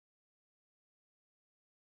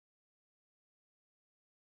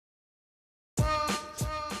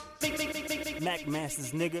Mac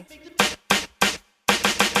Masters, nigga.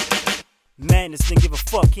 Madness, didn't give a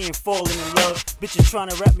fuck, he ain't falling in love. Bitches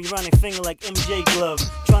tryna wrap me around their finger like MJ glove.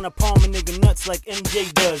 Tryna palm a nigga nuts like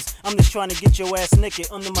MJ does. I'm just tryna get your ass naked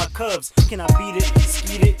under my cubs. Can I beat it,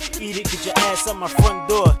 skeet it, eat it, get your ass out my front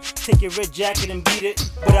door. Take your red jacket and beat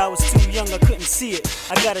it. But I was too young, I couldn't see it.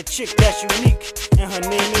 I got a chick that's unique, and her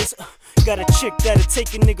name is... Got a chick that'll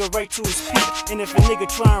take a nigga right to his peak. And if a nigga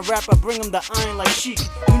try and rap, I bring him the iron like Sheik.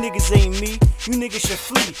 You niggas ain't me, you niggas should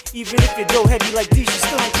flee. Even if you go heavy like these, you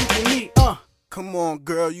still ain't keeping me, Come on,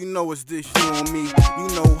 girl, you know it's this, you and me. You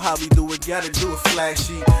know how we do it, gotta do it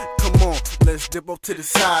flashy. Come on, let's dip up to the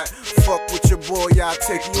side. Fuck with your boy, I'll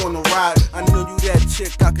take you on a ride. I know you that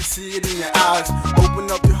chick, I can see it in your eyes. Open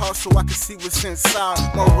up your heart so I can see what's inside.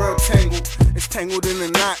 My world tangled, it's tangled in a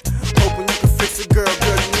knot. Hoping you can fix it, girl,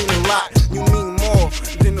 you mean a lot. You mean more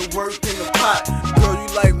than the work in the pot. Girl, you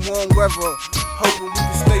like warm weather, hoping we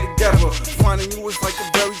can stay together. Finding you is like a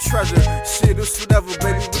buried treasure. Shit, it's whatever,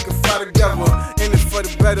 baby, we can fly together. In it for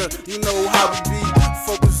the better, you know how we be.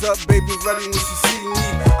 Focus up, baby, ready when she see me.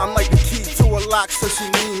 I'm like the key to a lock, so she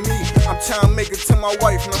need me. I'm trying to make it to my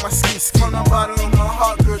wife, now my ski. From the bottom of my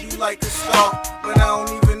heart, girl, you like a star. But I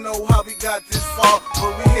don't even know how we got this far.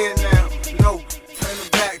 But we here now, no, turn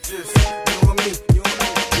it back, just you and me, you and me,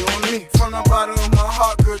 you and me. From the bottom of my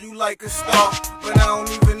heart, girl, you like a star. But I don't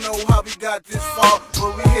even know how we got this far.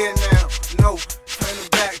 But we here now, no, turn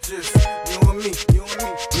it back, just you and me, you and me,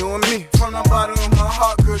 you and me. From the bottom of my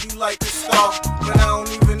heart, girl, you like a star. But I don't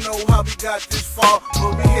even know how we got this far.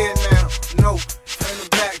 But we here now, no, turn it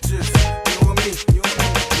back, just you and me, you and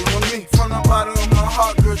me, you and me. From the bottom of my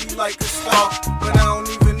heart, girl, you like a star. But I don't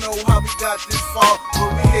even know how we got this far.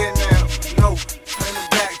 But we here now.